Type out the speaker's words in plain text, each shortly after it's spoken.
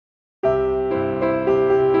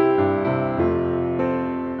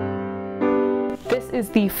is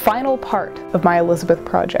the final part of my Elizabeth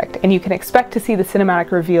project, and you can expect to see the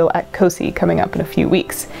cinematic reveal at CoSy coming up in a few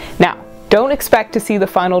weeks. Now, don't expect to see the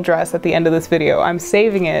final dress at the end of this video. I'm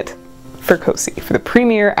saving it for CoSy, for the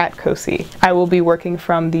premiere at CoSy. I will be working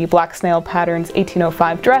from the Black Snail Patterns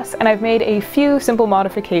 1805 dress, and I've made a few simple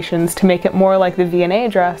modifications to make it more like the V&A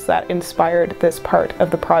dress that inspired this part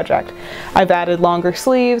of the project. I've added longer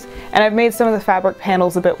sleeves, and I've made some of the fabric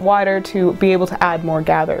panels a bit wider to be able to add more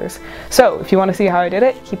gathers. So if you want to see how I did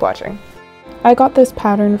it, keep watching. I got this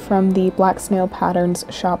pattern from the Black Snail Patterns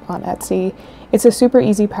shop on Etsy. It's a super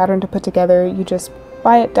easy pattern to put together. You just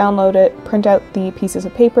buy it, download it, print out the pieces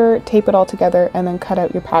of paper, tape it all together, and then cut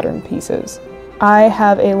out your pattern pieces. I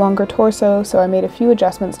have a longer torso, so I made a few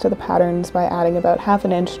adjustments to the patterns by adding about ½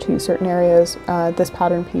 an inch to certain areas. This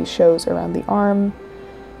pattern piece shows around the arm.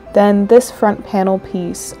 Then this front panel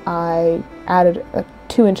piece, I added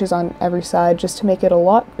 2 inches on every side just to make it a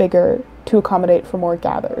lot bigger to accommodate for more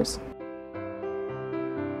gathers.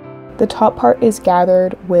 The top part is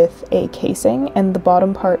gathered with a casing, and the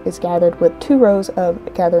bottom part is gathered with 2 rows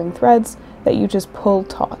of gathering threads that you just pull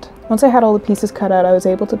taut. Once I had all the pieces cut out, I was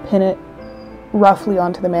able to pin it roughly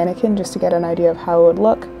onto the mannequin just to get an idea of how it would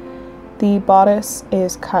look. The bodice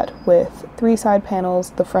is cut with 3 side panels,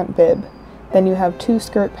 the front bib. Then you have 2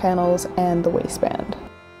 skirt panels and the waistband.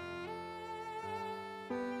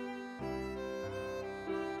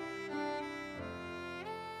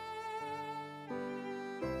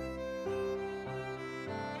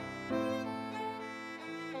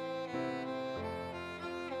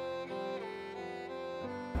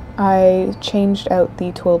 I changed out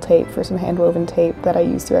the twill tape for some hand-woven tape that I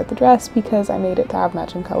used throughout the dress because I made it to have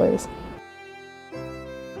matching colors.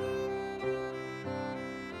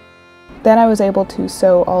 Then I was able to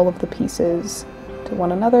sew all of the pieces to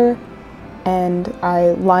one another, and I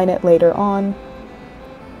line it later on.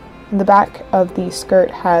 And the back of the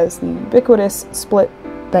skirt has the ubiquitous split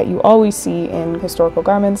that you always see in historical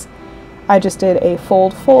garments. I just did a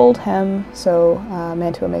fold-fold hem, so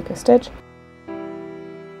mantua make a stitch.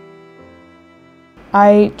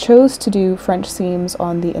 I chose to do French seams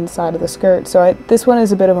on the inside of the skirt, so this one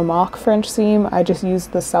is a bit of a mock French seam. I just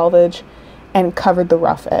used the selvage and covered the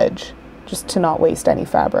rough edge, just to not waste any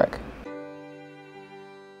fabric.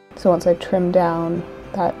 So once I trimmed down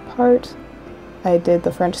that part, I did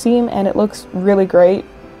the French seam, and it looks really great,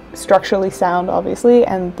 structurally sound obviously,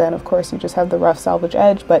 and then of course you just have the rough selvage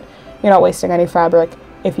edge, but you're not wasting any fabric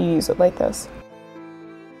if you use it like this.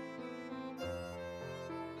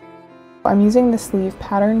 I'm using the sleeve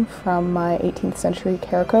pattern from my 18th century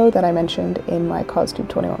caraco that I mentioned in my CosTube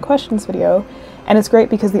 21 questions video, and it's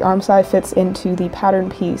great because the arm side fits into the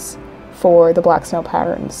pattern piece for the Black Snail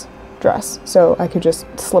Patterns dress, so I could just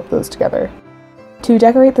slip those together. To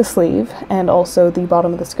decorate the sleeve and also the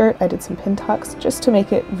bottom of the skirt, I did some pin tucks just to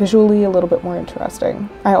make it visually a little bit more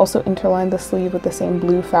interesting. I also interlined the sleeve with the same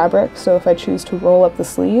blue fabric, so if I choose to roll up the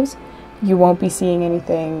sleeves, you won't be seeing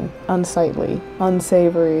anything unsightly,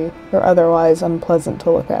 unsavory, or otherwise unpleasant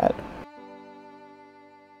to look at.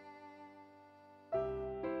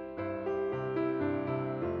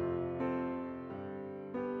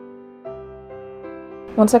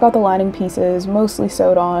 Once I got the lining pieces mostly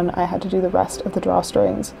sewed on, I had to do the rest of the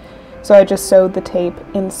drawstrings. So I just sewed the tape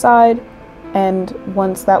inside, and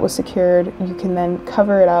once that was secured, you can then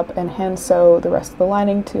cover it up and hand sew the rest of the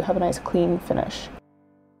lining to have a nice clean finish.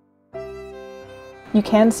 You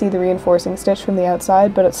can see the reinforcing stitch from the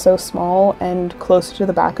outside, but it's so small and closer to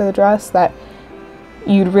the back of the dress that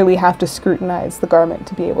you'd really have to scrutinize the garment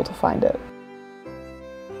to be able to find it.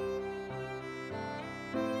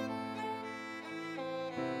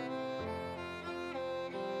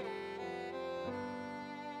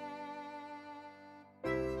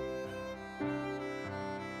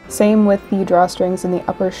 Same with the drawstrings in the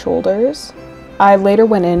upper shoulders. I later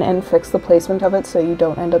went in and fixed the placement of it so you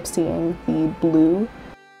don't end up seeing the blue.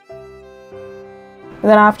 And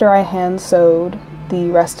then after I hand sewed the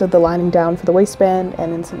rest of the lining down for the waistband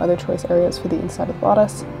and in some other choice areas for the inside of the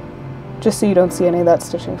bodice, just so you don't see any of that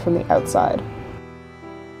stitching from the outside.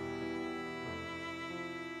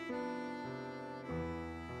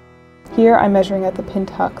 Here I'm measuring out the pin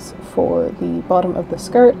tucks for the bottom of the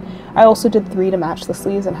skirt. I also did 3 to match the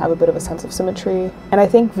sleeves and have a bit of a sense of symmetry. And I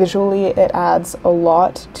think visually it adds a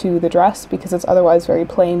lot to the dress because it's otherwise very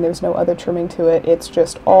plain. There's no other trimming to it. It's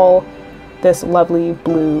just all this lovely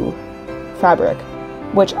blue fabric,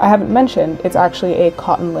 which I haven't mentioned. It's actually a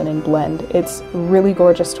cotton linen blend. It's really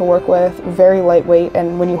gorgeous to work with, very lightweight,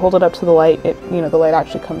 and when you hold it up to the light, the light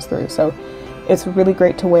actually comes through. So it's really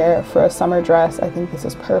great to wear for a summer dress. I think this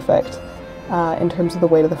is perfect in terms of the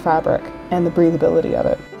weight of the fabric and the breathability of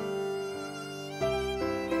it.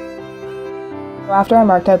 After I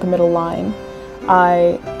marked out the middle line,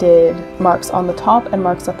 I did marks on the top and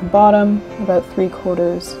marks at the bottom, about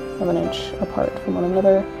 3/4 of an inch apart from one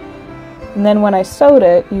another. And then when I sewed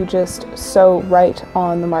it, you just sew right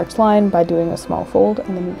on the marked line by doing a small fold,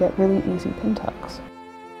 and then you get really easy pin tucks.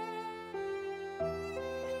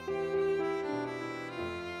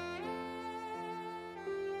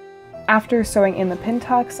 After sewing in the pin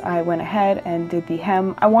tucks, I went ahead and did the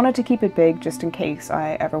hem. I wanted to keep it big just in case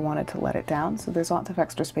I ever wanted to let it down, so there's lots of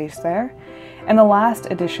extra space there. And the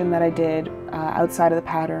last addition that I did outside of the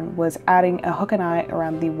pattern was adding a hook and eye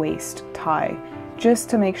around the waist tie, just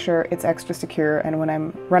to make sure it's extra secure, and when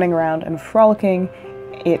I'm running around and frolicking,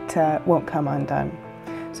 it won't come undone.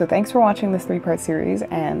 So thanks for watching this 3-part series,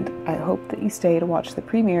 and I hope that you stay to watch the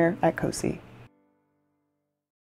premiere at CoSy.